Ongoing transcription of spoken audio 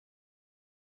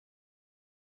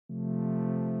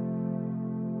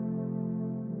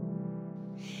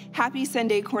Happy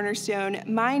Sunday, Cornerstone.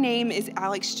 My name is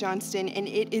Alex Johnston, and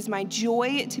it is my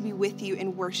joy to be with you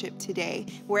in worship today,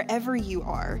 wherever you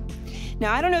are.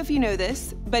 Now, I don't know if you know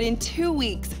this, but in 2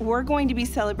 weeks, we're going to be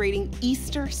celebrating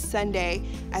Easter Sunday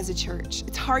as a church.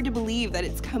 It's hard to believe that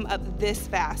it's come up this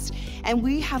fast, and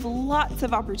we have lots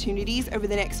of opportunities over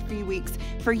the next few weeks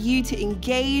for you to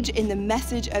engage in the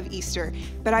message of Easter.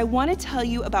 But I want to tell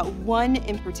you about one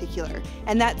in particular,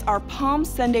 and that's our Palm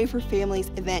Sunday for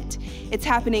Families event. It's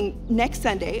happening next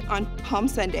Sunday on Palm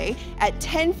Sunday at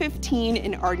 10:15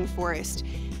 in Arden Forest.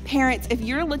 Parents, if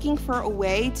you're looking for a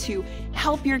way to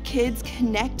help your kids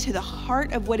connect to the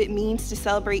heart of what it means to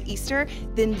celebrate Easter,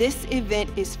 then this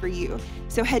event is for you.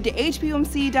 So head to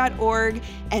hpumc.org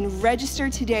and register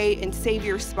today and save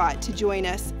your spot to join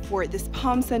us for this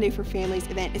Palm Sunday for Families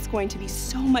event. It's going to be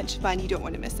so much fun. You don't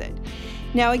want to miss it.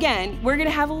 Now again, we're going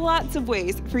to have lots of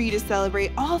ways for you to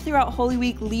celebrate all throughout Holy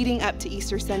Week leading up to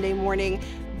Easter Sunday morning.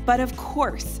 But of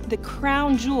course, the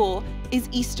crown jewel is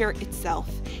Easter itself.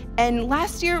 And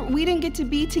last year, we didn't get to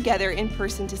be together in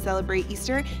person to celebrate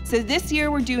Easter, so this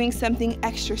year we're doing something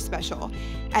extra special.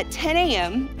 At 10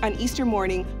 a.m. on Easter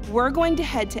morning, we're going to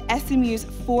head to SMU's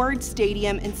Ford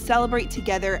Stadium and celebrate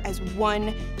together as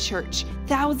one church.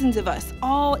 Thousands of us,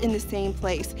 all in the same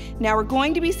place. Now we're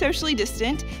going to be socially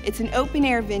distant, it's an open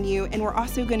air venue, and we're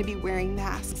also going to be wearing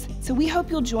masks. So we hope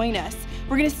you'll join us.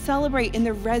 We're going to celebrate in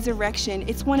the resurrection.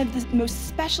 It's one of the most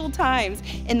special times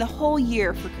in the whole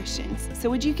year for Christians. So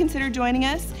would you consider joining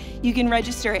us? You can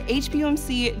register at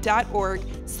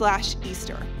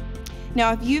hpumc.org/Easter.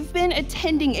 Now, if you've been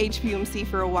attending HPUMC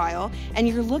for a while and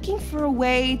you're looking for a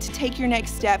way to take your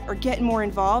next step or get more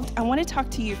involved, I want to talk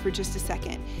to you for just a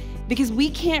second. Because we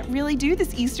can't really do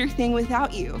this Easter thing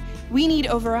without you. We need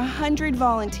over 100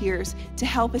 volunteers to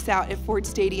help us out at Ford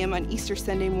Stadium on Easter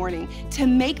Sunday morning to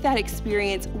make that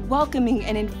experience welcoming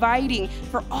and inviting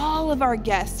for all of our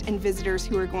guests and visitors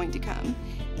who are going to come.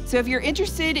 So if you're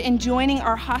interested in joining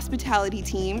our hospitality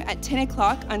team at 10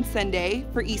 o'clock on Sunday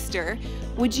for Easter,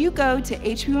 would you go to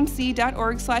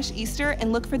hpumc.org/Easter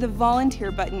and look for the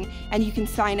volunteer button, and you can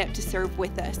sign up to serve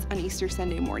with us on Easter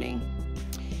Sunday morning.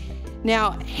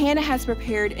 Now, Hannah has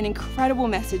prepared an incredible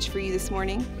message for you this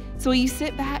morning. So will you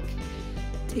sit back,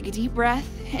 take a deep breath,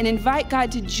 and invite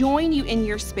God to join you in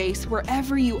your space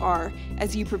wherever you are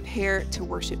as you prepare to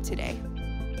worship today.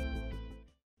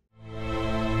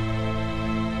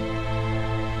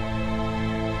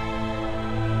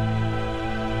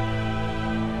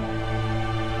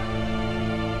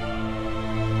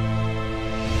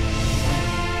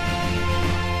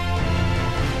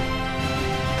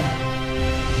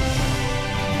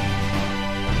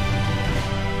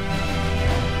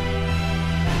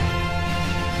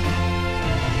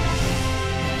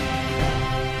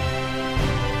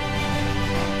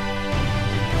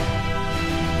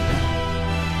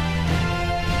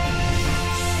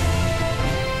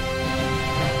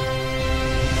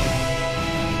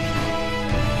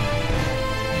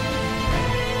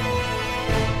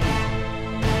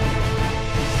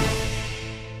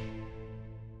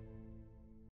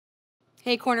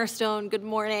 Hey Cornerstone, good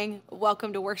morning.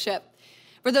 Welcome to worship.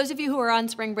 For those of you who were on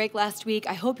spring break last week,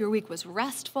 I hope your week was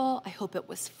restful. I hope it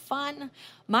was fun.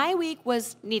 My week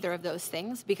was neither of those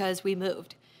things because we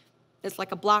moved. It's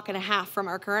like a block and a half from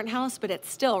our current house, but it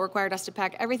still required us to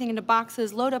pack everything into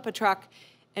boxes, load up a truck,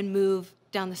 and move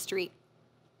down the street.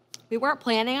 We weren't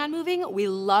planning on moving. We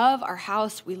love our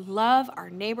house. We love our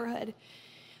neighborhood.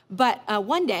 But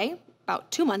one day,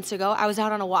 about 2 months ago, I was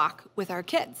out on a walk with our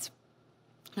kids.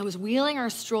 I was wheeling our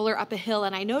stroller up a hill,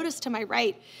 and I noticed to my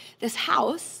right this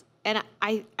house, and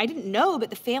I didn't know, but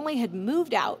the family had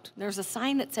moved out. There was a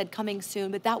sign that said coming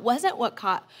soon, but that wasn't what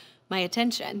caught my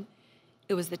attention.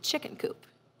 It was the chicken coop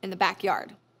in the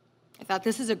backyard. I thought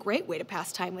this is a great way to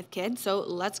pass time with kids, so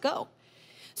let's go.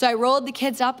 So I rolled the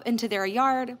kids up into their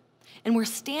yard, and we're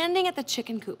standing at the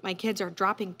chicken coop. My kids are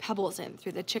dropping pebbles in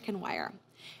through the chicken wire.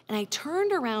 And I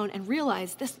turned around and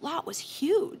realized this lot was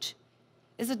huge.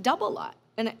 It's a double lot.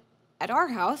 And at our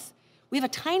house, we have a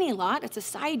tiny lot. It's a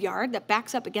side yard that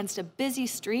backs up against a busy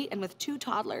street, and with 2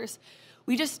 toddlers,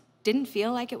 we just didn't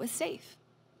feel like it was safe.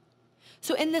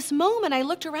 So in this moment, I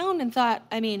looked around and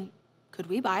thought, could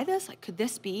we buy this? Like, could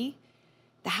this be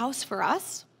the house for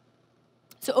us?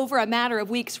 So over a matter of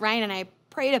weeks, Ryan and I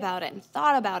prayed about it and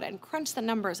thought about it and crunched the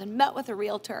numbers and met with a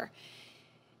realtor.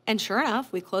 And sure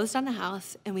enough, we closed on the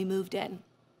house and we moved in.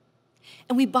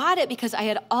 And we bought it because I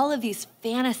had all of these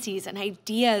fantasies and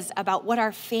ideas about what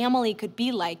our family could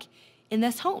be like in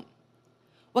this home.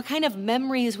 What kind of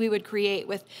memories we would create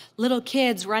with little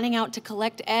kids running out to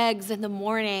collect eggs in the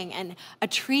morning and a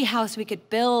tree house we could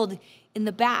build in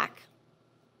the back.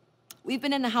 We've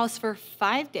been in the house for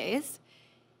 5 days,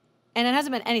 and it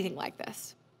hasn't been anything like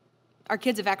this. Our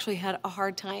kids have actually had a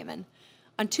hard time, and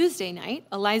on Tuesday night,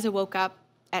 Eliza woke up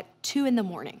at 2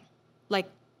 a.m, like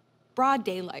broad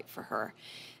daylight for her,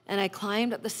 and I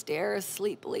climbed up the stairs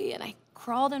sleepily, and I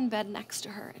crawled in bed next to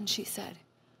her, and she said,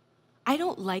 "I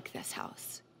don't like this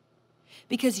house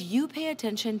because you pay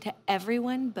attention to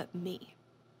everyone but me."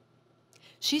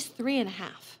 She's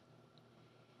 3.5.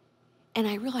 And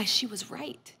I realized she was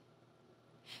right.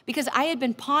 Because I had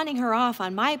been pawning her off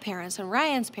on my parents and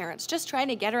Ryan's parents, just trying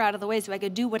to get her out of the way so I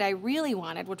could do what I really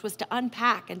wanted, which was to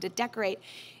unpack and to decorate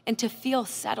and to feel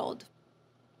settled.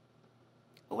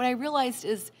 But what I realized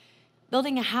is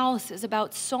building a house is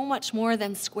about so much more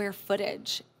than square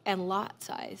footage and lot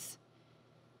size.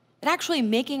 That actually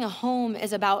making a home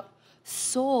is about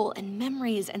soul and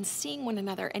memories and seeing one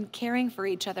another and caring for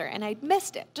each other. And I'd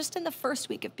missed it just in the first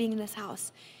week of being in this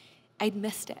house. I'd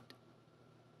missed it.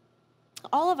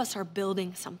 All of us are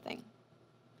building something.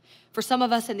 For some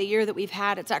of us in the year that we've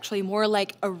had, it's actually more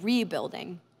like a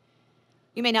rebuilding.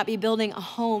 You may not be building a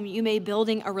home, you may be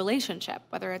building a relationship,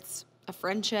 whether it's a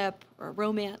friendship or a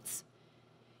romance.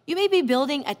 You may be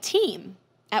building a team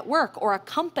at work or a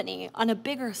company on a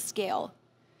bigger scale.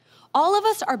 All of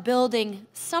us are building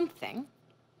something.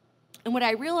 And what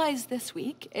I realized this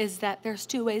week is that there's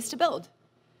 2 ways to build.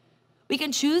 We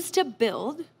can choose to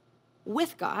build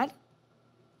with God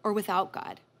or without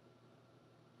God.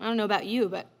 I don't know about you,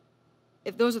 but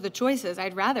if those are the choices,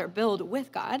 I'd rather build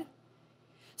with God.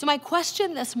 So my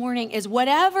question this morning is,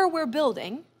 whatever we're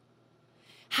building,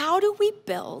 how do we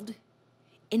build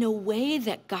in a way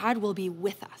that God will be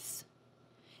with us,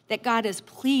 that God is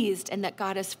pleased and that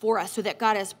God is for us, so that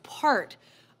God is part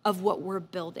of what we're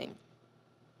building?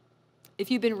 If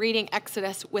you've been reading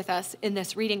Exodus with us in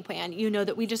this reading plan, you know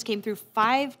that we just came through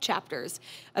 5 chapters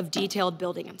of detailed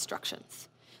building instructions,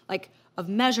 like of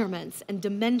measurements and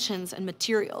dimensions and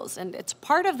materials. And it's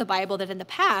part of the Bible that in the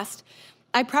past,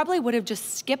 I probably would have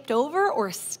just skipped over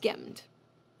or skimmed.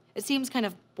 It seems kind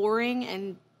of boring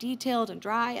and detailed and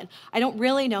dry, and I don't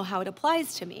really know how it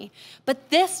applies to me. But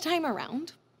this time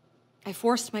around, I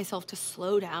forced myself to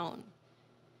slow down,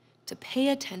 to pay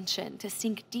attention, to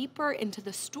sink deeper into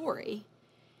the story.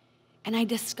 And I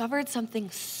discovered something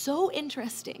so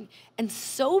interesting and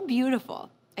so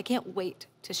beautiful. I can't wait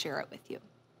to share it with you.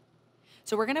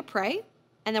 So we're going to pray,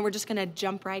 and then we're just going to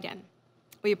jump right in.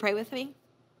 Will you pray with me?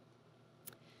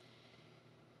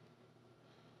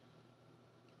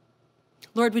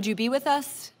 Lord, would you be with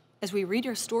us as we read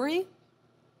your story,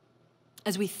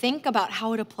 as we think about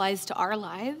how it applies to our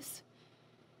lives,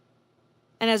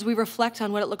 and as we reflect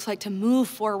on what it looks like to move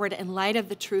forward in light of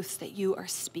the truths that you are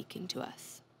speaking to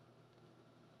us.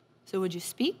 So would you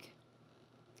speak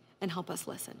and help us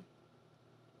listen?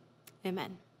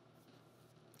 Amen.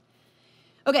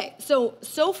 Okay,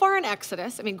 so far in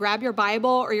Exodus, grab your Bible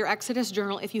or your Exodus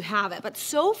journal if you have it, but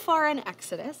so far in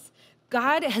Exodus,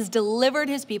 God has delivered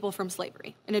his people from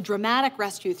slavery in a dramatic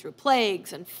rescue through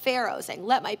plagues and Pharaoh saying,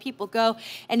 "Let my people go."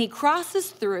 And he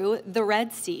crosses through the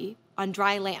Red Sea on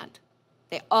dry land.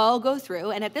 They all go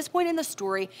through, and at this point in the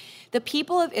story, the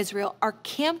people of Israel are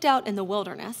camped out in the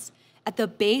wilderness at the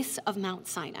base of Mount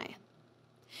Sinai.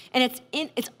 And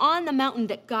it's on the mountain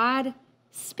that God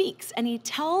speaks, and he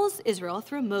tells Israel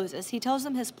through Moses, he tells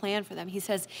them his plan for them. He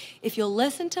says, "If you'll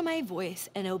listen to my voice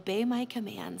and obey my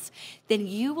commands, then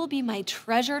you will be my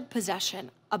treasured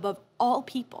possession above all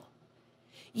people.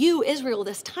 You, Israel,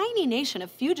 this tiny nation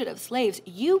of fugitive slaves,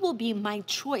 you will be my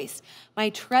choice, my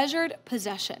treasured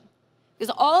possession.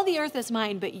 Because all the earth is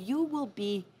mine, but you will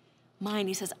be mine."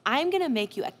 He says, "I'm going to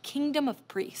make you a kingdom of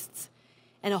priests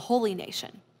and a holy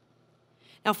nation."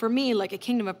 Now, for me, like a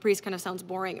kingdom of priests kind of sounds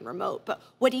boring and remote, but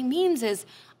what he means is,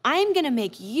 I'm going to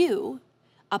make you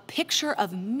a picture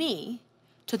of me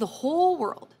to the whole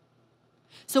world.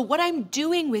 So what I'm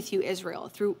doing with you, Israel,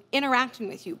 through interacting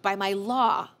with you, by my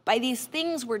law, by these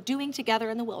things we're doing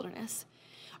together in the wilderness,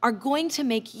 are going to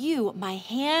make you my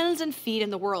hands and feet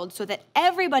in the world so that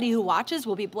everybody who watches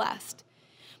will be blessed.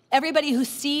 Everybody who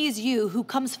sees you, who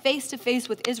comes face to face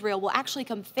with Israel, will actually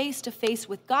come face to face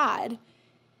with God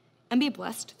and be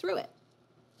blessed through it.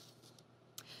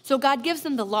 So God gives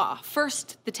them the law.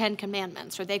 First, the 10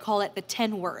 Commandments, or they call it the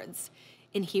 10 words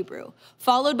in Hebrew,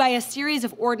 followed by a series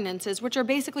of ordinances, which are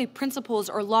basically principles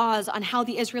or laws on how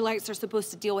the Israelites are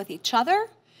supposed to deal with each other,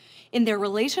 in their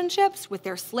relationships, with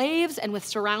their slaves, and with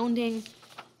surrounding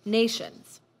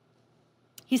nations.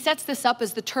 He sets this up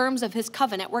as the terms of his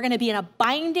covenant. We're going to be in a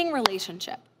binding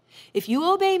relationship. If you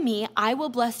obey me, I will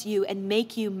bless you and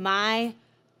make you my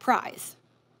prize.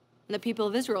 And the people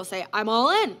of Israel say, "I'm all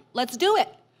in. Let's do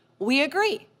it. We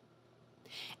agree."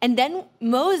 And then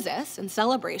Moses, in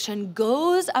celebration,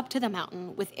 goes up to the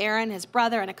mountain with Aaron, his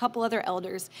brother, and a couple other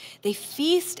elders. They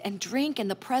feast and drink in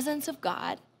the presence of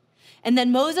God. And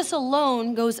then Moses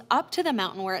alone goes up to the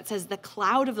mountain where it says the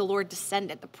cloud of the Lord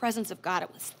descended, the presence of God.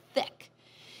 It was thick.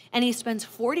 And he spends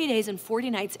 40 days and 40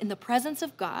 nights in the presence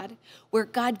of God, where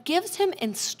God gives him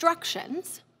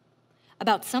instructions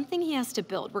about something he has to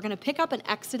build. We're going to pick up in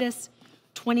Exodus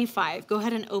 25. Go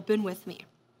ahead and open with me.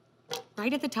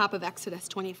 Right at the top of Exodus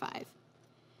 25.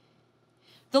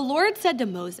 The Lord said to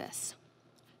Moses,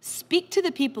 "Speak to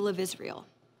the people of Israel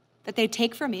that they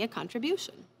take from me a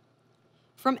contribution.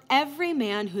 From every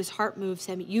man whose heart moves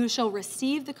him, you shall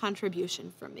receive the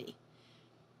contribution from me.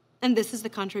 And this is the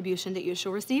contribution that you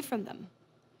shall receive from them: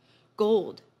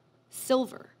 gold,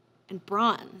 silver, and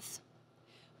bronze,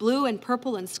 blue and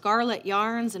purple and scarlet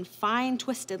yarns, and fine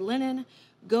twisted linen,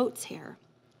 goat's hair,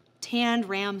 tanned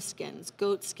ram skins,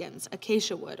 goat skins,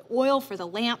 acacia wood, oil for the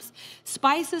lamps,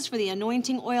 spices for the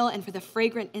anointing oil and for the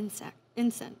fragrant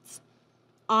incense,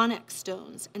 onyx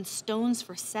stones and stones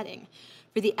for setting,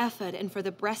 for the ephod and for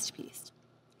the breastpiece.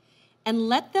 And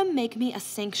let them make me a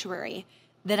sanctuary,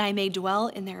 that I may dwell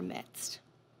in their midst."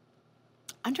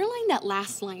 Underline that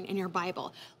last line in your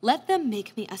Bible. Let them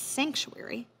make me a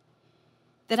sanctuary,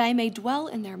 that I may dwell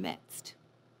in their midst.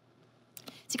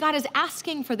 See, God is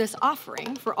asking for this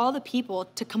offering for all the people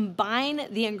to combine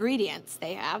the ingredients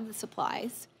they have, the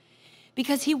supplies,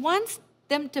 because he wants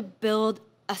them to build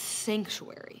a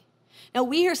sanctuary. Now,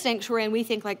 we hear sanctuary and we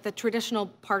think like the traditional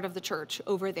part of the church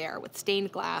over there with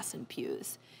stained glass and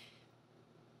pews.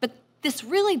 But this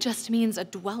really just means a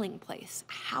dwelling place,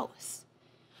 a house.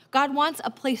 God wants a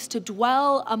place to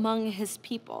dwell among his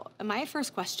people. And my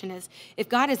first question is, if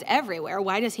God is everywhere,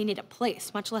 why does he need a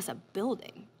place, much less a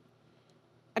building?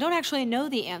 I don't actually know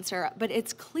the answer, but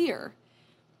it's clear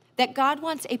that God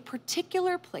wants a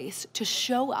particular place to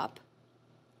show up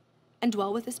and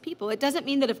dwell with his people. It doesn't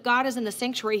mean that if God is in the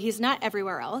sanctuary, he's not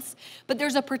everywhere else, but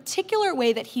there's a particular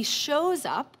way that he shows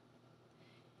up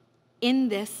in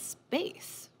this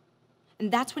space. And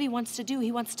that's what he wants to do.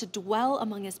 He wants to dwell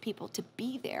among his people, to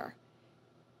be there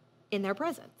in their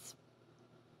presence.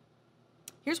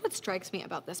 Here's what strikes me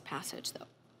about this passage, though.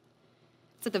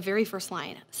 It's at the very first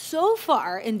line. So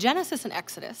far in Genesis and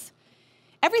Exodus,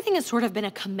 everything has sort of been a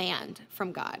command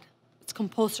from God. It's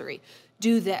compulsory.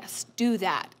 Do this, do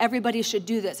that. Everybody should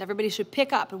do this. Everybody should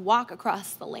pick up and walk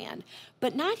across the land.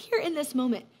 But not here in this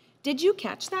moment. Did you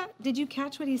catch that? Did you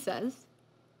catch what he says?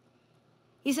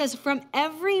 He says, from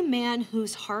every man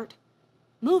whose heart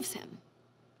moves him.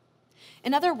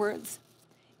 In other words,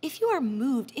 if you are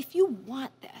moved, if you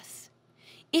want this,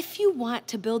 if you want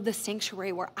to build the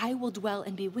sanctuary where I will dwell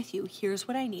and be with you, here's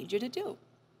what I need you to do.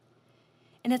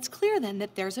 And it's clear then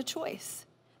that there's a choice.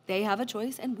 They have a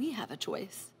choice and we have a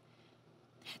choice.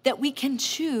 That we can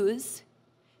choose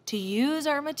to use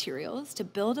our materials to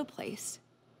build a place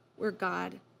where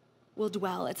God will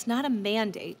dwell. It's not a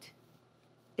mandate,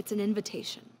 it's an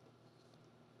invitation.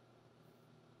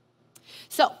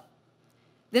 So,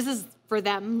 this is for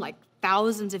them like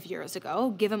thousands of years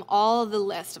ago. Give them all the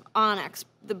list of onyx,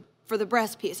 for the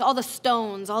breastpiece, all the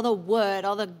stones, all the wood,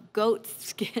 all the goat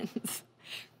skins.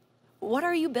 What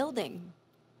are you building?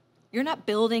 You're not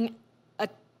building a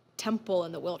temple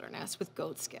in the wilderness with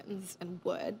goat skins and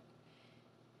wood.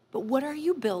 But what are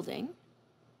you building?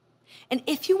 And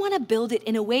if you want to build it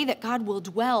in a way that God will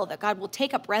dwell, that God will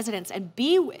take up residence and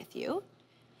be with you,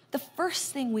 the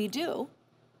first thing we do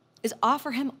is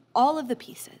offer him all of the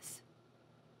pieces.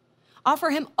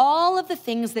 Offer him all of the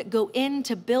things that go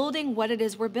into building what it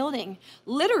is we're building.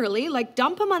 Literally, like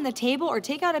dump them on the table or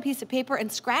take out a piece of paper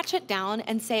and scratch it down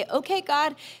and say, okay,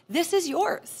 God, this is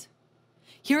yours.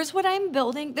 Here's what I'm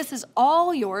building. This is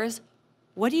all yours.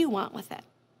 What do you want with it?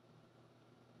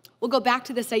 We'll go back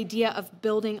to this idea of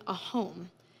building a home.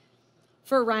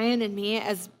 For Ryan and me,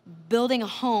 as building a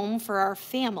home for our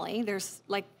family, there's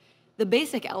like the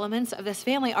basic elements of this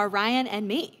family are Ryan and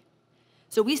me.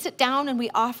 So we sit down and we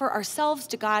offer ourselves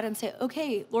to God and say,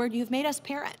 okay, Lord, you've made us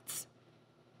parents.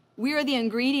 We are the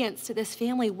ingredients to this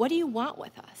family. What do you want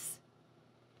with us?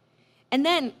 And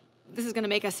then, this is going to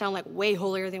make us sound like way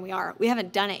holier than we are. We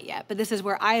haven't done it yet, but this is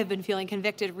where I have been feeling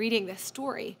convicted reading this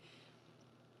story.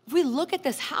 If we look at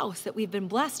this house that we've been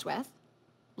blessed with,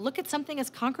 look at something as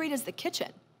concrete as the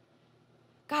kitchen.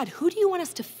 God, who do you want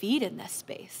us to feed in this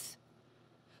space?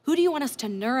 Who do you want us to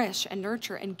nourish and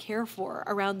nurture and care for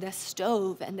around this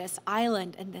stove and this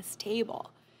island and this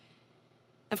table?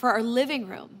 And for our living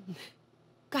room,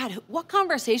 God, what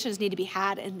conversations need to be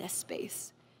had in this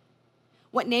space?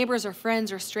 What neighbors or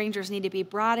friends or strangers need to be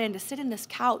brought in to sit in this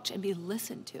couch and be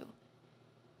listened to?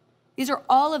 These are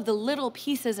all of the little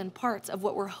pieces and parts of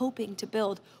what we're hoping to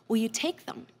build. Will you take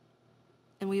them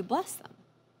and will you bless them?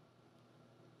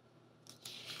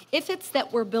 If it's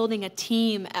that we're building a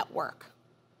team at work,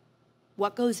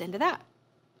 what goes into that?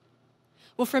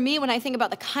 Well, for me, when I think about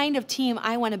the kind of team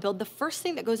I want to build, the first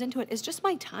thing that goes into it is just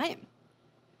my time.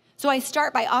 So I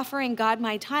start by offering God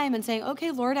my time and saying,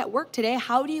 okay, Lord, at work today,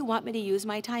 how do you want me to use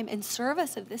my time in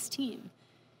service of this team?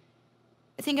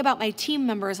 I think about my team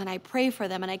members and I pray for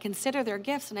them and I consider their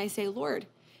gifts and I say, Lord,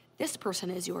 this person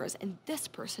is yours and this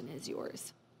person is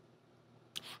yours.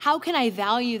 How can I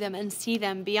value them and see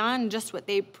them beyond just what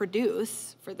they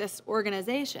produce for this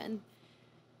organization?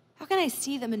 How can I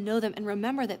see them and know them and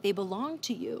remember that they belong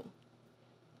to you?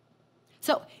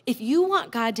 So if you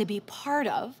want God to be part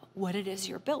of what it is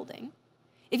you're building,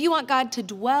 if you want God to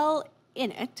dwell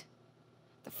in it,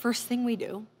 the first thing we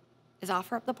do is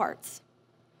offer up the parts.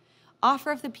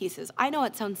 Offer up the pieces. I know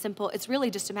it sounds simple. It's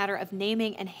really just a matter of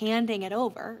naming and handing it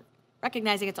over,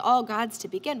 recognizing it's all God's to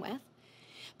begin with.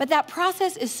 But that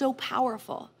process is so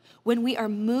powerful when we are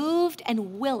moved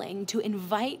and willing to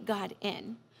invite God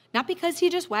in, not because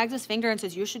he just wags his finger and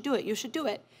says, you should do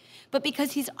it, but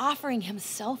because he's offering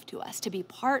himself to us to be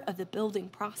part of the building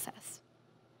process.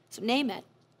 So name it,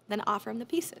 then offer him the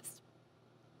pieces.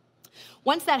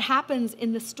 Once that happens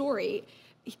in the story,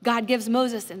 God gives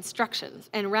Moses instructions,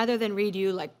 and rather than read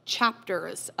you like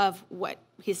chapters of what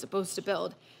he's supposed to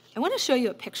build, I want to show you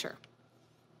a picture.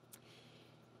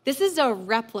 This is a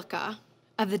replica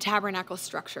of the tabernacle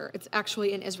structure. It's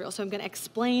actually in Israel, so I'm going to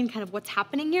explain kind of what's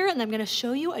happening here, and I'm going to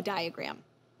show you a diagram.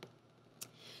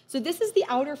 So this is the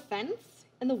outer fence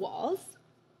and the walls,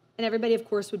 and everybody, of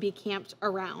course, would be camped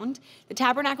around. The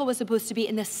tabernacle was supposed to be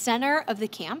in the center of the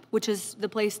camp, which is the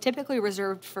place typically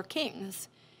reserved for kings,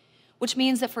 which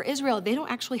means that for Israel, they don't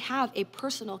actually have a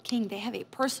personal king. They have a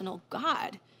personal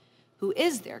God who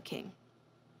is their king.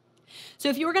 So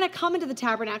if you were going to come into the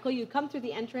tabernacle, you'd come through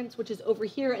the entrance, which is over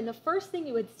here, and the first thing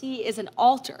you would see is an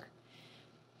altar.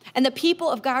 And the people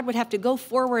of God would have to go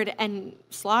forward and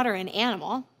slaughter an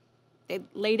animal. They'd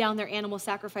lay down their animal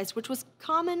sacrifice, which was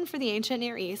common for the ancient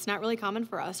Near East, not really common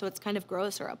for us, so it's kind of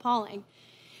gross or appalling.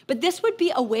 But this would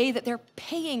be a way that they're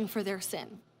paying for their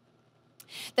sin,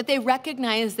 that they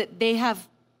recognize that they have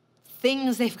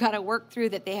things they've got to work through,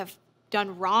 that they have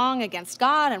done wrong against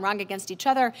God and wrong against each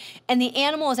other, and the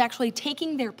animal is actually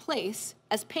taking their place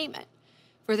as payment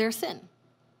for their sin.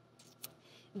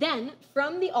 Then,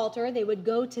 from the altar, they would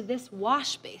go to this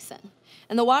wash basin.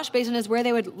 And the wash basin is where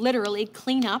they would literally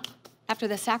clean up after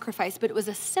the sacrifice, but it was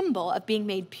a symbol of being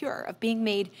made pure, of being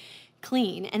made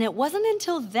clean. And it wasn't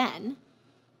until then,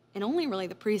 and only really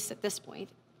the priests at this point,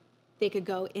 they could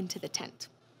go into the tent.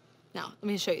 Now, let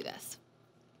me show you this.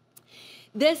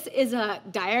 This is a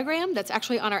diagram that's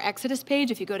actually on our Exodus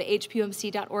page. If you go to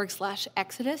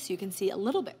hpumc.org/Exodus, you can see a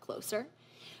little bit closer.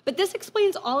 But this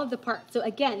explains all of the parts. So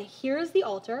again, here's the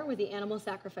altar where the animal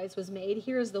sacrifice was made.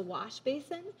 Here's the wash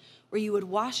basin where you would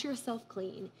wash yourself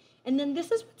clean. And then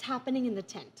this is what's happening in the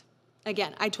tent.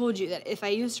 Again, I told you that if I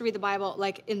used to read the Bible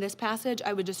like in this passage,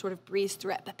 I would just sort of breeze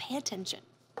through it, but pay attention.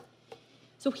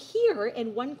 So here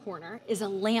in one corner is a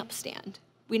lampstand.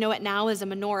 We know it now as a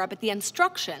menorah, but the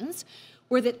instructions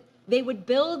were that they would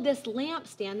build this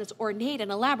lampstand that's ornate and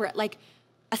elaborate, like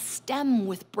a stem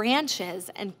with branches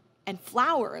and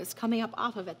flowers coming up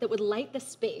off of it that would light the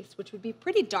space, which would be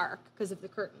pretty dark because of the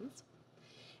curtains.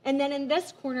 And then in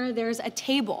this corner, there's a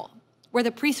table where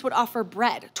the priest would offer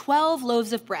bread, 12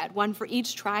 loaves of bread, one for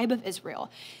each tribe of Israel,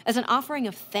 as an offering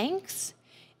of thanks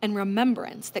and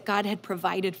remembrance that God had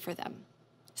provided for them.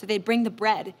 So they'd bring the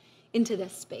bread into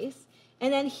this space.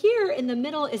 And then here in the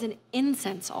middle is an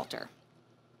incense altar.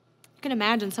 You can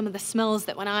imagine some of the smells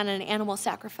that went on in an animal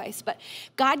sacrifice, but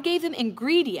God gave them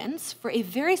ingredients for a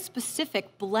very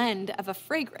specific blend of a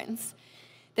fragrance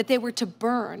that they were to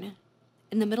burn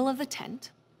in the middle of the tent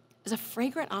as a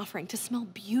fragrant offering to smell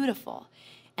beautiful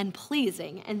and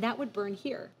pleasing, and that would burn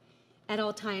here at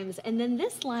all times. And then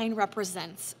this line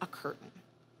represents a curtain.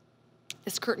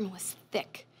 This curtain was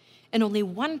thick, and only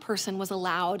one person was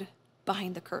allowed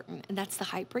behind the curtain, and that's the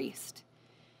high priest.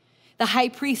 The high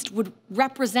priest would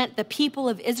represent the people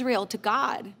of Israel to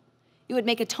God. He would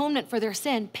make atonement for their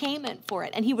sin, payment for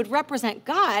it, and he would represent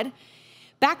God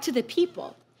back to the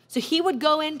people. So he would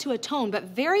go in to atone, but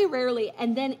very rarely,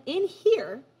 and then in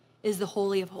here is the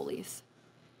Holy of Holies.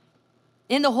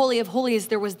 In the Holy of Holies,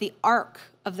 there was the Ark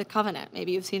of the Covenant.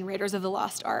 Maybe you've seen Raiders of the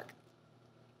Lost Ark.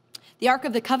 The Ark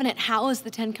of the Covenant housed the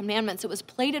 10 Commandments. It was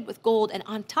plated with gold, and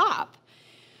on top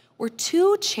were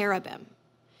 2 cherubim.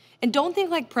 And don't think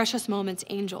like Precious Moments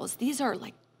angels. These are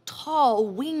like tall,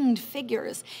 winged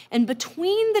figures. And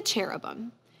between the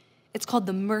cherubim It's called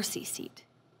the mercy seat.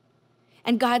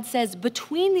 And God says,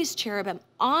 between these cherubim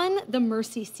on the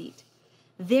mercy seat,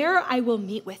 there I will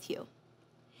meet with you.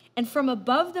 And from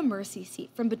above the mercy seat,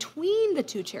 from between the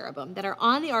two cherubim that are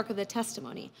on the ark of the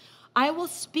testimony, I will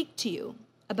speak to you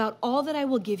about all that I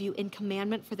will give you in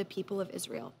commandment for the people of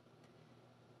Israel.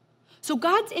 So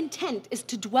God's intent is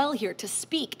to dwell here, to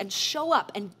speak and show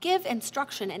up and give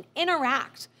instruction and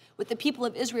interact with the people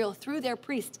of Israel through their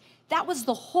priests. That was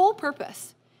the whole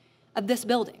purpose of this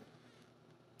building.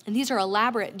 And these are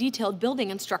elaborate, detailed building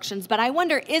instructions, but I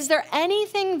wonder, is there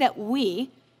anything that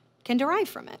we can derive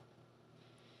from it?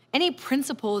 Any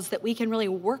principles that we can really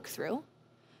work through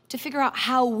to figure out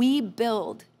how we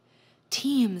build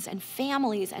teams and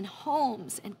families and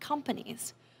homes and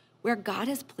companies where God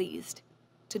is pleased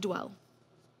to dwell?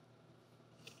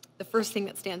 The first thing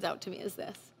that stands out to me is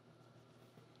this.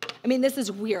 I mean, this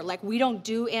is weird. Like, we don't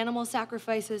do animal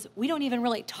sacrifices. We don't even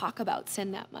really talk about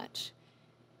sin that much.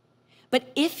 But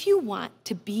if you want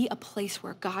to be a place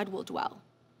where God will dwell,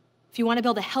 if you want to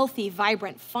build a healthy,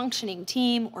 vibrant, functioning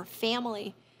team or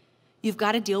family, you've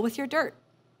got to deal with your dirt.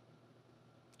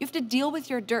 You have to deal with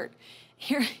your dirt.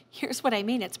 Here's what I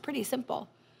mean. It's pretty simple.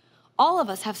 All of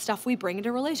us have stuff we bring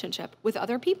into relationship with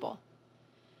other people.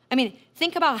 I mean,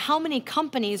 think about how many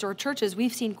companies or churches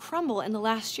we've seen crumble in the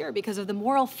last year because of the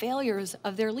moral failures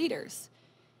of their leaders.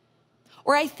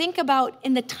 Or I think about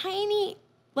in the tiny,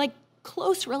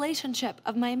 close relationship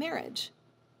of my marriage.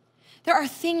 There are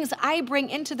things I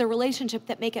bring into the relationship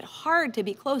that make it hard to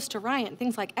be close to Ryan,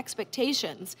 things like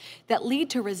expectations that lead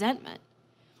to resentment,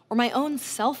 or my own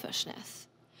selfishness,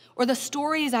 or the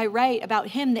stories I write about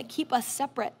him that keep us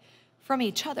separate from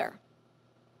each other.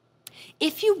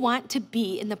 If you want to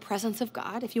be in the presence of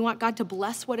God, if you want God to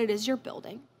bless what it is you're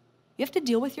building, you have to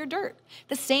deal with your dirt.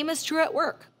 The same is true at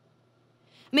work.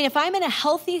 I mean, if I'm in a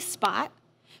healthy spot,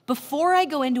 before I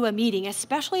go into a meeting,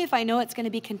 especially if I know it's going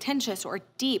to be contentious or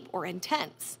deep or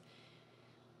intense,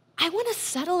 I want to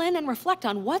settle in and reflect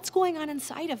on what's going on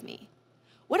inside of me.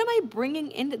 What am I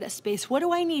bringing into this space? What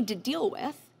do I need to deal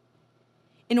with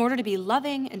in order to be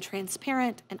loving and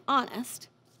transparent and honest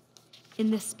in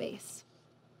this space?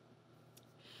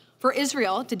 For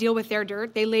Israel to deal with their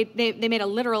dirt, they made a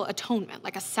literal atonement,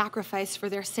 like a sacrifice for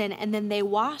their sin, and then they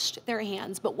washed their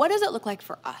hands. But what does it look like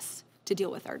for us to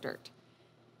deal with our dirt?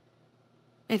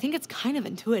 I think it's kind of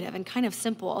intuitive and kind of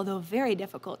simple, although very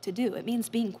difficult to do. It means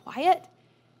being quiet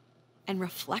and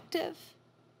reflective.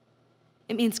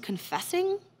 It means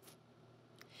confessing.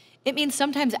 It means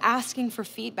sometimes asking for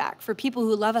feedback, for people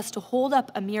who love us to hold up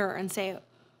a mirror and say,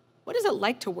 what is it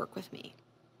like to work with me?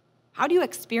 How do you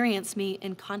experience me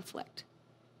in conflict?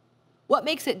 What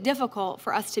makes it difficult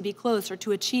for us to be close or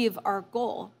to achieve our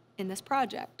goal in this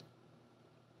project?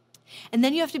 And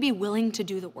then you have to be willing to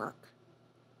do the work.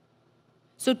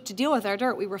 So to deal with our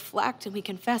dirt, we reflect and we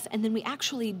confess, and then we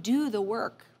actually do the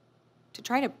work to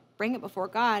try to bring it before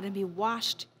God and be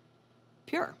washed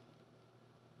pure.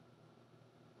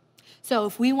 So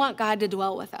if we want God to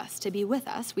dwell with us, to be with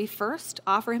us, we first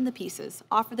offer him the pieces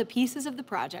of the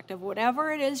project, of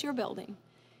whatever it is you're building,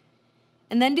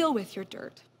 and then deal with your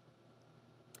dirt.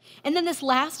 And then this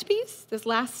last piece, this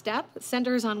last step,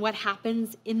 centers on what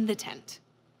happens in the tent,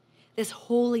 this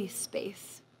holy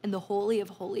space and the Holy of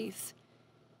Holies.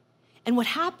 And what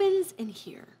happens in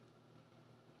here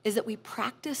is that we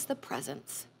practice the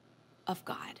presence of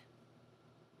God.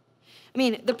 I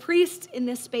mean, the priests in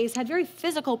this space had very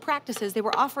physical practices. They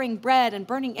were offering bread and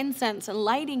burning incense and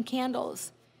lighting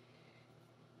candles.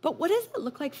 But what does it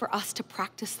look like for us to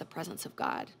practice the presence of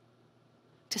God?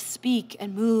 To speak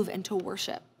and move and to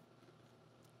worship?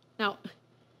 Now,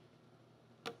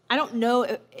 I don't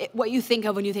know what you think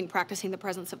of when you think practicing the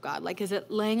presence of God. Like, is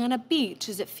it laying on a beach?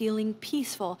 Is it feeling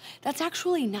peaceful? That's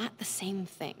actually not the same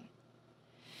thing.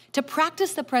 To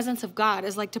practice the presence of God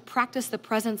is like to practice the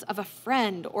presence of a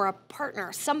friend or a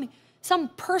partner, some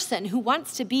person who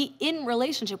wants to be in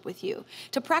relationship with you.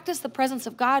 To practice the presence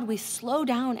of God, we slow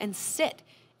down and sit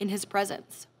in his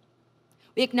presence.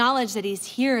 We acknowledge that he's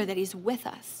here, that he's with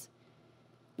us.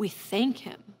 We thank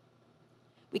him.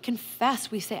 We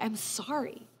confess. We say, I'm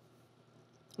sorry.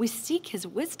 We seek his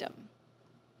wisdom.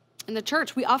 In the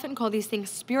church, we often call these things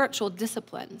spiritual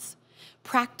disciplines,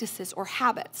 practices or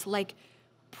habits like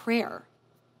prayer.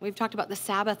 We've talked about the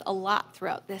Sabbath a lot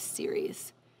throughout this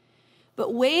series.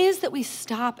 But ways that we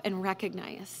stop and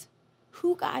recognize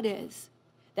who God is,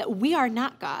 that we are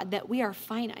not God, that we are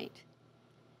finite,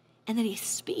 and that he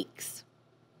speaks.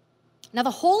 Now,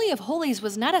 the Holy of Holies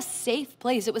was not a safe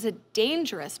place. It was a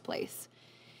dangerous place.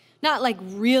 Not like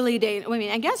really dangerous,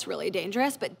 I guess really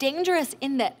dangerous, but dangerous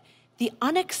in that the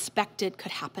unexpected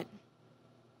could happen.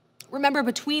 Remember,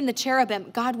 between the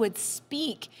cherubim, God would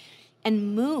speak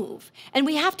and move. And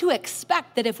we have to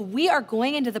expect that if we are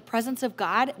going into the presence of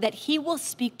God, that he will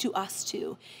speak to us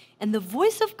too. And the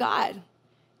voice of God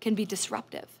can be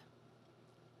disruptive.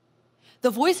 The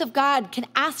voice of God can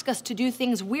ask us to do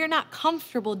things we're not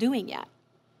comfortable doing yet.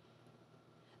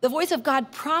 The voice of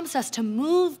God prompts us to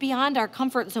move beyond our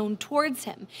comfort zone towards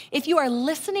him. If you are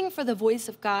listening for the voice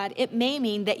of God, it may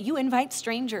mean that you invite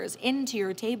strangers into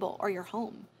your table or your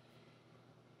home.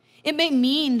 It may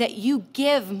mean that you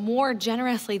give more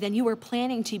generously than you were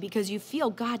planning to because you feel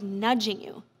God nudging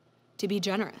you to be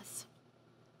generous.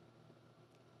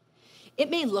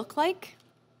 It may look like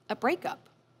a breakup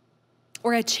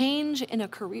or a change in a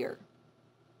career.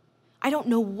 I don't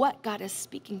know what God is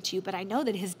speaking to you, but I know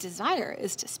that his desire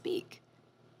is to speak.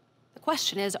 The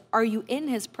question is, are you in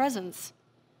his presence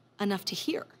enough to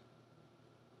hear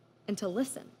and to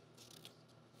listen?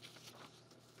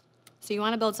 So you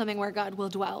want to build something where God will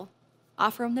dwell.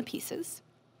 Offer him the pieces,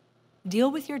 deal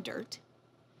with your dirt,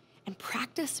 and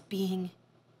practice being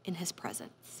in his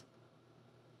presence.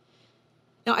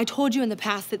 Now, I told you in the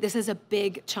past that this is a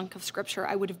big chunk of scripture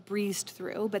I would have breezed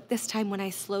through, but this time when I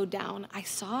slowed down, I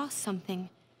saw something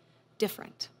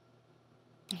different.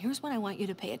 And here's what I want you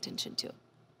to pay attention to.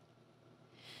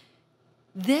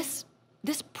 This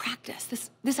practice,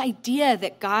 this idea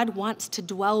that God wants to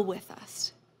dwell with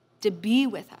us, to be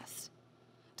with us,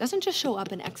 doesn't just show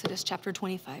up in Exodus chapter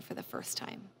 25 for the first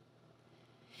time.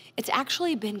 It's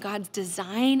actually been God's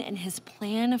design and his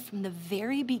plan from the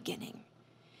very beginning.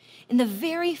 In the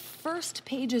very first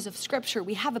pages of Scripture,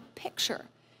 we have a picture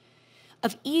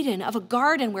of Eden, of a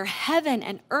garden where heaven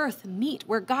and earth meet,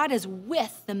 where God is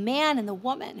with the man and the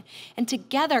woman. And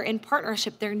together in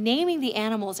partnership, they're naming the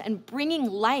animals and bringing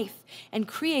life and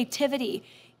creativity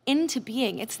into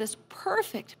being. It's this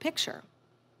perfect picture.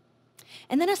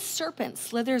 And then a serpent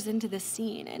slithers into the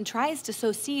scene and tries to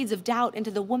sow seeds of doubt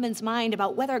into the woman's mind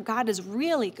about whether God is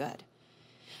really good,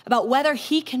 about whether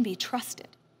he can be trusted.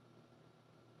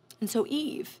 And so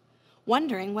Eve,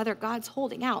 wondering whether God's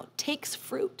holding out, takes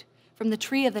fruit from the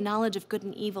tree of the knowledge of good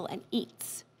and evil and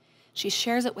eats. She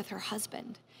shares it with her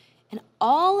husband, and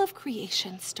all of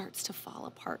creation starts to fall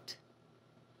apart.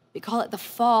 We call it the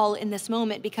fall in this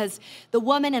moment because the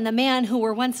woman and the man who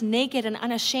were once naked and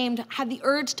unashamed have the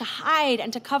urge to hide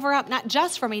and to cover up, not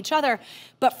just from each other,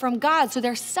 but from God. So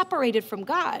they're separated from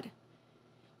God.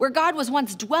 Where God was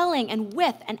once dwelling and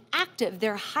with and active,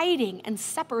 they're hiding and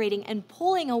separating and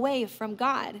pulling away from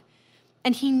God.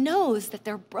 And he knows that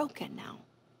they're broken now.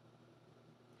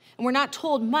 And we're not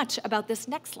told much about this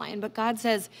next line, but God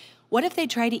says, what if they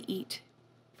try to eat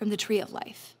from the tree of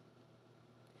life?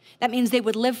 That means they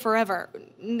would live forever.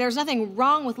 There's nothing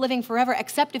wrong with living forever,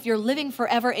 except if you're living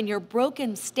forever in your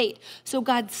broken state. So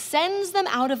God sends them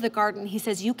out of the garden. He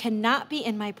says, you cannot be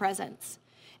in my presence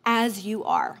as you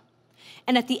are.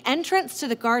 And at the entrance to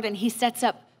the garden, he sets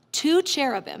up 2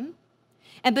 cherubim.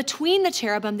 And between the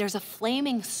cherubim, there's a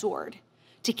flaming sword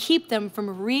to keep them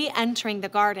from re-entering the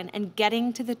garden and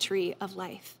getting to the tree of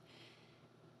life.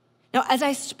 Now, as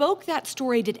I spoke that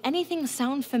story, did anything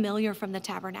sound familiar from the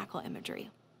tabernacle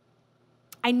imagery?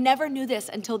 I never knew this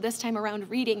until this time around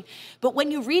reading, but when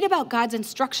you read about God's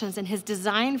instructions and his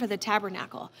design for the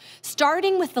tabernacle,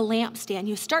 starting with the lampstand,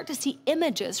 you start to see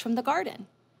images from the garden.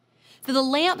 So the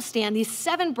lampstand, these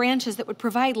 7 branches that would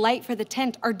provide light for the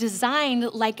tent, are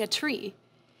designed like a tree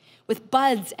with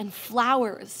buds and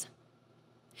flowers.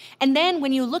 And then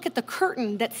when you look at the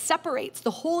curtain that separates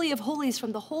the Holy of Holies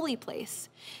from the holy place,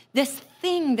 this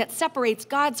thing that separates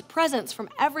God's presence from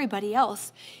everybody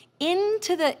else,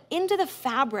 into the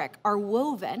fabric are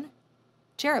woven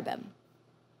cherubim.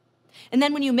 And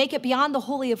then when you make it beyond the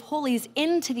Holy of Holies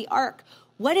into the ark,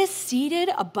 what is seated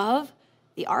above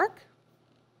the ark?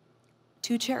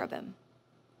 2 cherubim.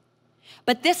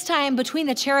 But this time, between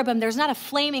the cherubim, there's not a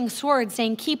flaming sword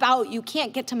saying, keep out, you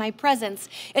can't get to my presence.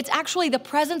 It's actually the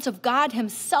presence of God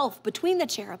himself between the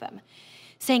cherubim,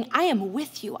 saying, I am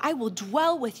with you, I will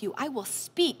dwell with you, I will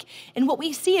speak. And what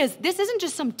we see is this isn't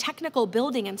just some technical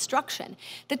building instruction.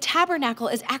 The tabernacle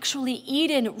is actually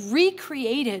Eden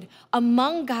recreated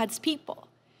among God's people.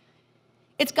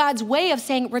 It's God's way of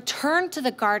saying, return to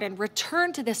the garden,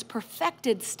 return to this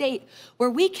perfected state where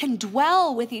we can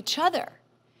dwell with each other.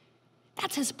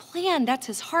 That's his plan, that's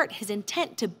his heart, his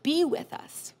intent to be with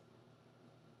us.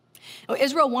 Now,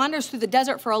 Israel wanders through the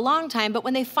desert for a long time, but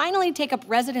when they finally take up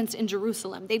residence in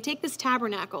Jerusalem, they take this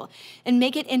tabernacle and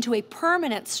make it into a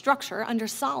permanent structure under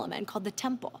Solomon called the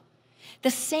temple.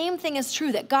 The same thing is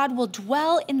true, that God will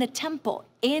dwell in the temple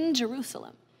in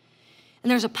Jerusalem. And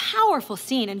there's a powerful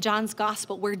scene in John's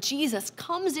gospel where Jesus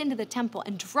comes into the temple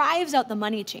and drives out the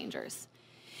money changers.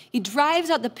 He drives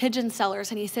out the pigeon sellers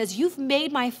and he says, "You've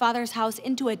made my Father's house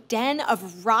into a den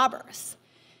of robbers."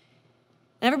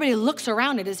 And everybody looks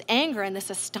around at his anger and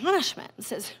this astonishment and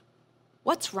says,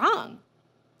 "What's wrong?"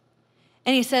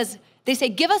 And they say,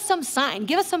 "Give us some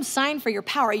sign for your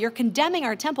power. You're condemning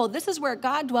our temple. This is where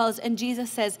God dwells." And Jesus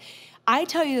says, "I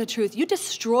tell you the truth, you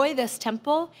destroy this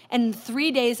temple, and in 3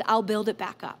 days I'll build it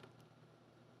back up."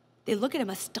 They look at him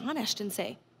astonished and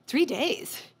say, 3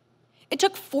 days? It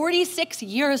took 46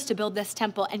 years to build this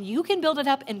temple, and you can build it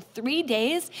up in 3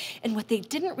 days? And what they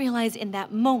didn't realize in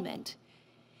that moment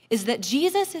is that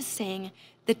Jesus is saying,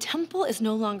 the temple is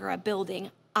no longer a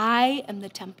building. I am the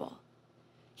temple.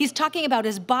 He's talking about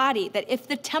his body, that if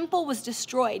the temple was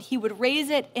destroyed, he would raise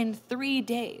it in 3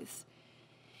 days.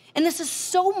 And this is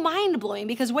so mind-blowing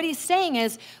because what he's saying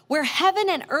is where heaven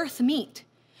and earth meet,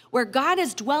 where God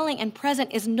is dwelling and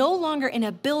present is no longer in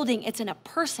a building, it's in a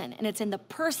person, and it's in the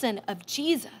person of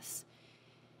Jesus.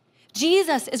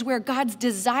 Jesus is where God's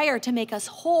desire to make us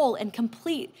whole and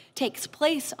complete takes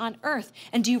place on earth.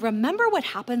 And do you remember what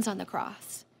happens on the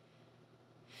cross?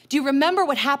 Do you remember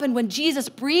what happened when Jesus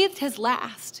breathed his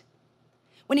last?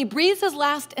 When he breathed his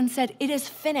last and said, "It is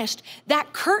finished,"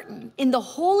 that curtain in the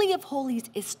Holy of Holies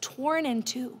is torn in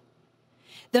two.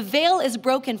 The veil is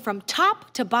broken from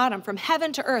top to bottom, from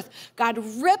heaven to earth. God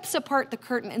rips apart the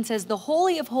curtain and says, the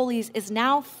Holy of Holies is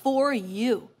now for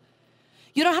you.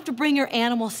 You don't have to bring your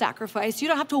animal sacrifice. You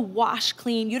don't have to wash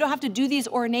clean. You don't have to do these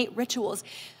ornate rituals.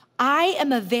 I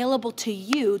am available to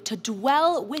you to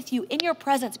dwell with you in your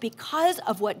presence because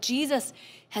of what Jesus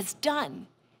has done.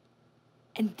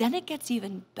 And then it gets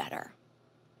even better.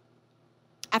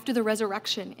 After the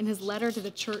resurrection, in his letter to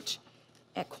the church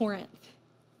at Corinth,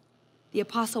 the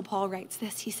Apostle Paul writes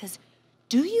this. He says,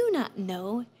 "Do you not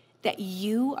know that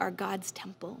you are God's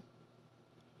temple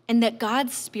and that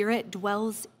God's Spirit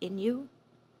dwells in you?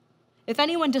 If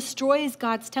anyone destroys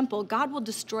God's temple, God will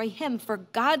destroy him, for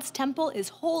God's temple is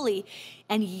holy,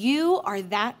 and you are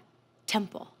that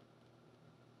temple."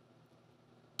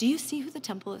 Do you see who the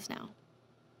temple is now?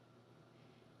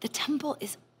 The temple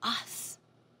is us.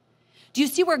 Do you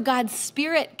see where God's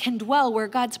Spirit can dwell, where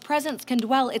God's presence can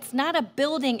dwell? It's not a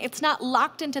building. It's not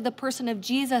locked into the person of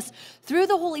Jesus. Through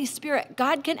the Holy Spirit,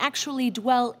 God can actually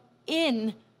dwell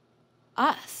in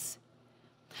us.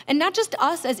 And not just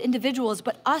us as individuals,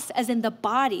 but us as in the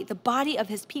body of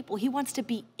his people. He wants to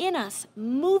be in us,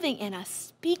 moving in us,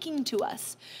 speaking to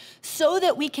us, so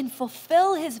that we can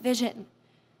fulfill his vision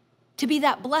to be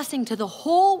that blessing to the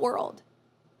whole world.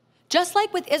 Just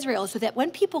like with Israel, so that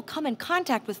when people come in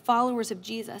contact with followers of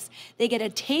Jesus, they get a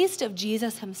taste of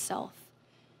Jesus himself.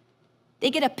 They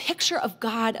get a picture of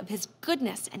God, of his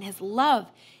goodness and his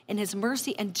love and his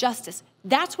mercy and justice.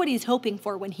 That's what he's hoping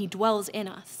for when he dwells in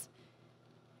us.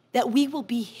 That we will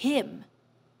be him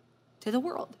to the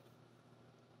world.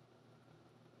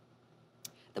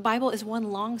 The Bible is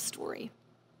one long story.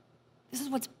 This is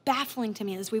what's baffling to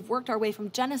me as we've worked our way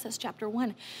from Genesis chapter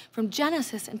 1, from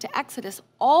Genesis into Exodus,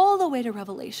 all the way to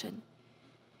Revelation.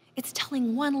 It's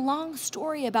telling one long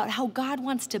story about how God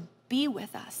wants to be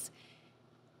with us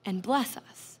and bless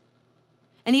us.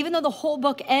 And even though the whole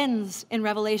book ends in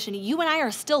Revelation, you and I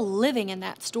are still living in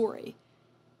that story.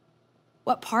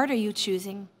 What part are you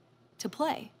choosing to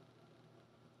play?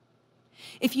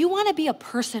 If you want to be a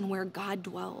person where God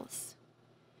dwells,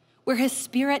 where his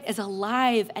Spirit is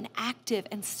alive and active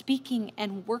and speaking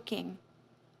and working,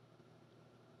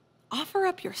 offer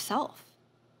up yourself.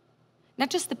 Not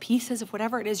just the pieces of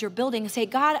whatever it is you're building. Say,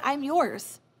 "God, I'm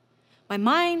yours. My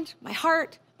mind, my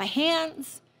heart, my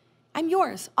hands, I'm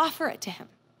yours." Offer it to him.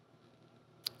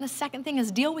 And the second thing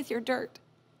is deal with your dirt.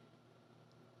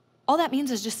 All that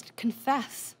means is just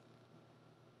confess.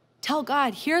 Tell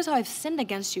God, here's how I've sinned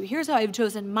against you. Here's how I've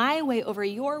chosen my way over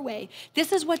your way.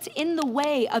 This is what's in the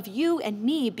way of you and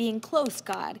me being close,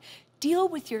 God. Deal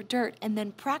with your dirt and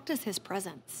then practice his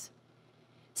presence.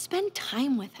 Spend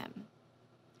time with him.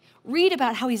 Read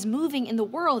about how he's moving in the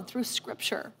world through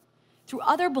scripture, through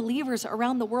other believers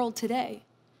around the world today.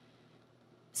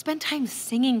 Spend time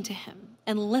singing to him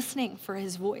and listening for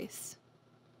his voice.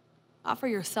 Offer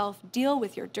yourself, deal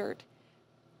with your dirt,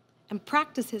 and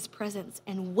practice his presence.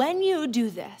 And when you do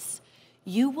this,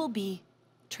 you will be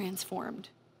transformed.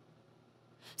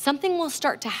 Something will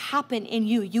start to happen in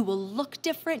you. You will look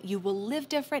different, you will live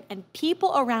different, and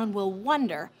people around will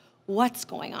wonder what's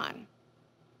going on.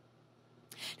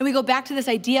 And we go back to this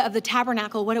idea of the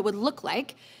tabernacle, what it would look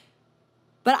like.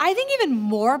 But I think even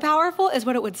more powerful is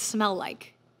what it would smell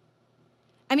like.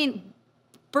 I mean,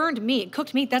 burned meat,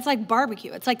 cooked meat, that's like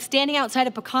barbecue. It's like standing outside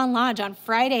a pecan lodge on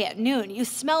Friday at noon. You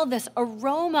smell this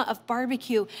aroma of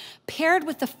barbecue paired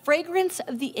with the fragrance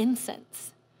of the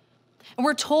incense. And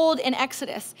we're told in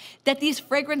Exodus that these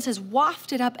fragrances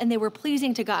wafted up and they were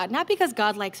pleasing to God, not because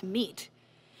God likes meat,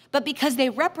 but because they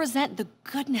represent the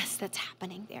goodness that's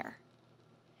happening there.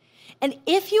 And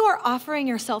if you are offering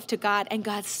yourself to God and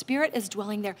God's Spirit is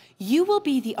dwelling there, you will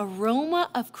be the aroma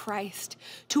of Christ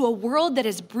to a world that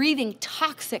is breathing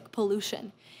toxic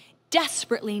pollution,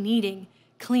 desperately needing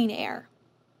clean air.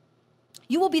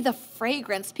 You will be the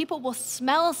fragrance. People will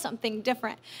smell something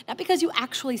different, not because you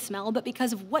actually smell, but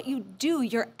because of what you do.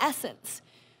 Your essence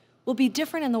will be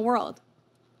different in the world.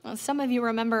 Well, some of you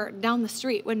remember down the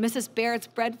street when Mrs. Baird's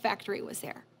bread factory was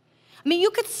there. I mean,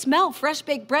 you could smell fresh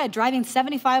baked bread driving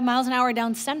 75 miles an hour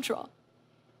down Central.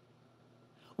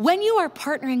 When you are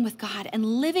partnering with God and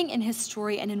living in his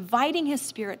story and inviting his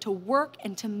Spirit to work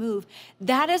and to move,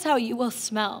 that is how you will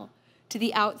smell to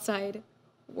the outside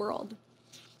world.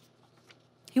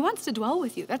 He wants to dwell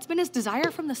with you. That's been his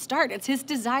desire from the start. It's his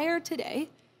desire today.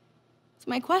 So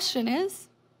my question is,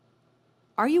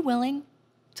 are you willing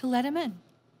to let him in?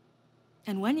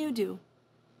 And when you do,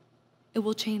 it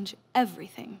will change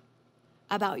everything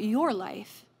about your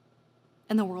life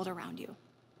and the world around you.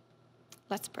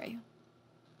 Let's pray.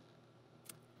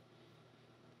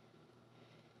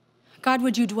 God,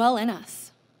 would you dwell in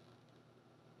us?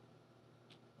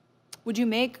 Would you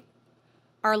make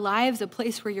our lives a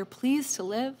place where you're pleased to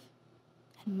live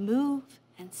and move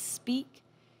and speak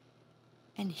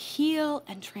and heal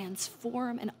and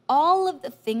transform and all of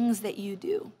the things that you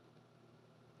do?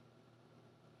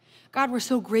 God, we're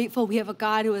so grateful we have a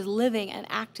God who is living and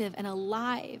active and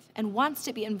alive and wants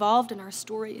to be involved in our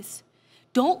stories.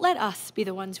 Don't let us be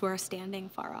the ones who are standing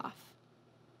far off.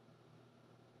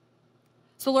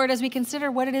 So, Lord, as we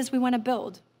consider what it is we want to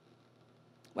build,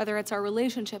 whether it's our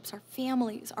relationships, our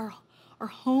families, our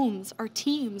homes, our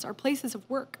teams, our places of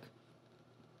work,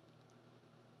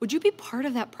 would you be part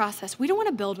of that process? We don't want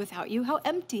to build without you. How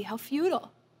empty, how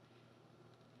futile.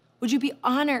 Would you be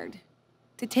honored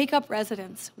to take up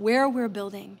residence where we're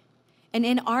building and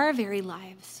in our very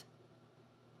lives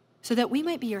so that we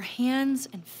might be your hands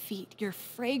and feet, your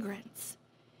fragrance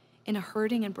in a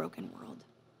hurting and broken world.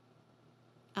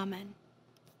 Amen.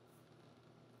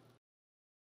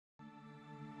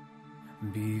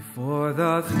 Before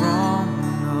the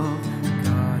throne of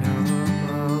God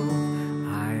above,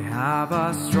 I have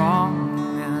a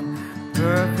strong and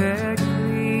perfect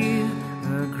plea,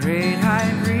 the great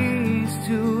high priest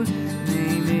whose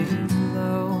name is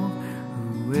love,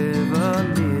 whoever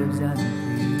lives and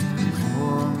pleads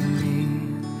for me.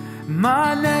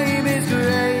 My name is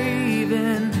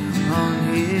graven on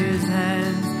his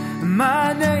hands,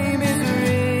 my name is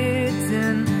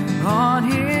written on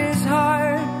his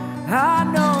heart. I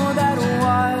know that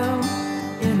while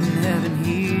in heaven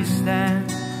he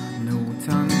stands, no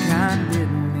tongue can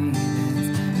bid me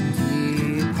thence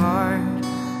depart. No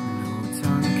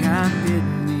tongue can bid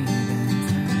me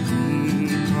thence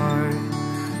depart.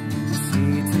 When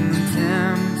Satan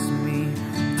tempts me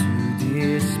to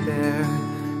despair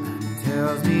and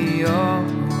tells me all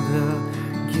the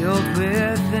guilt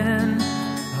within,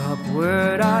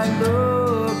 upward I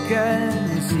look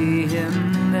and see him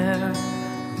there,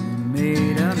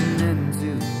 made an end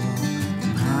to all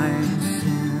my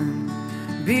sin.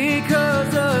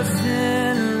 Because a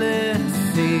sinless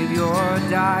Savior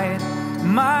died,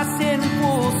 my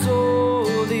sinful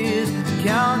soul is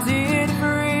counted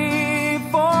free.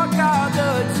 For God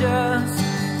the just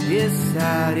is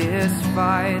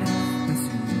satisfied to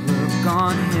look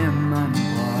on him and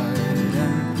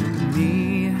pardon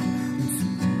me,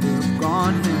 to look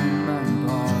on him and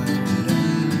pardon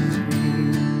me.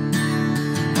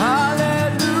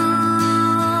 Hallelujah,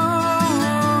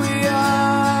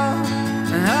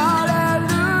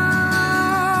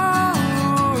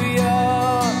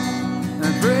 hallelujah,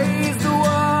 and praise the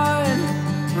one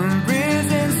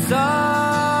risen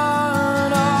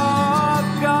Son of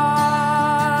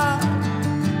God.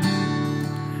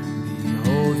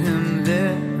 Behold him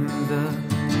there, the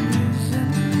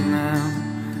risen Lamb,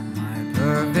 my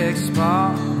perfect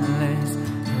spotless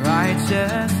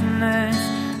righteousness,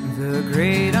 the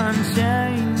great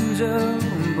unchangeable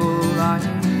I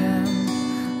am,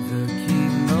 the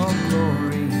King of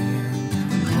glory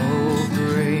and all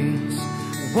grace.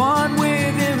 One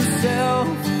with himself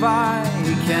I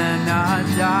cannot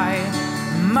die.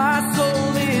 My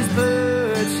soul is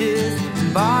purchased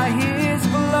by his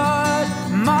blood.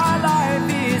 My life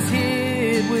is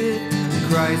hid with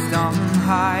Christ on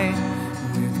high,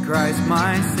 with Christ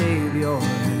my Savior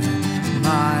and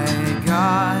my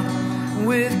God.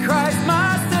 with Christ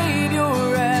my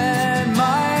Savior and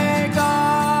my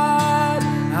God.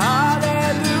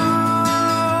 Hallelujah,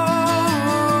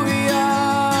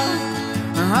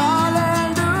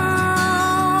 hallelujah.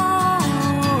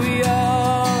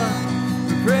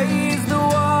 Praise the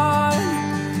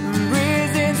one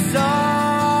risen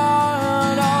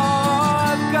Son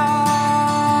of God.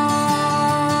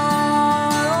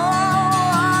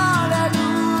 Oh, hallelujah,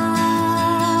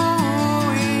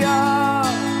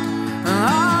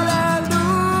 hallelujah.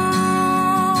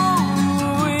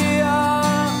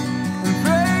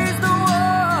 Praise the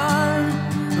one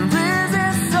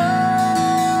risen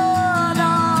Son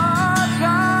of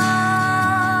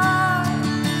God.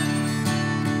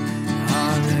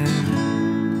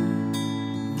 Hallelujah,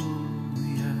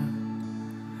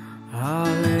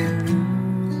 hallelujah.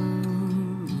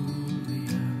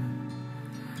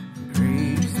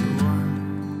 Praise the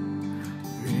one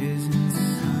risen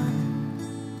Son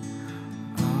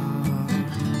of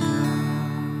God.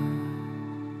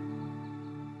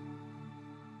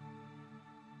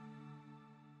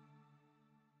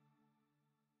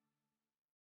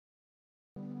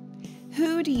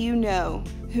 Who do you know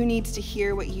who needs to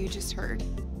hear what you just heard?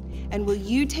 And will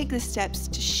you take the steps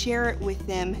to share it with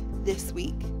them this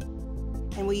week?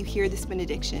 And will you hear this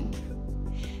benediction?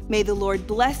 May the Lord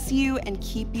bless you and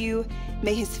keep you.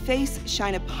 May his face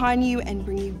shine upon you and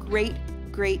bring you great,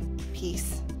 great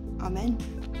peace. Amen.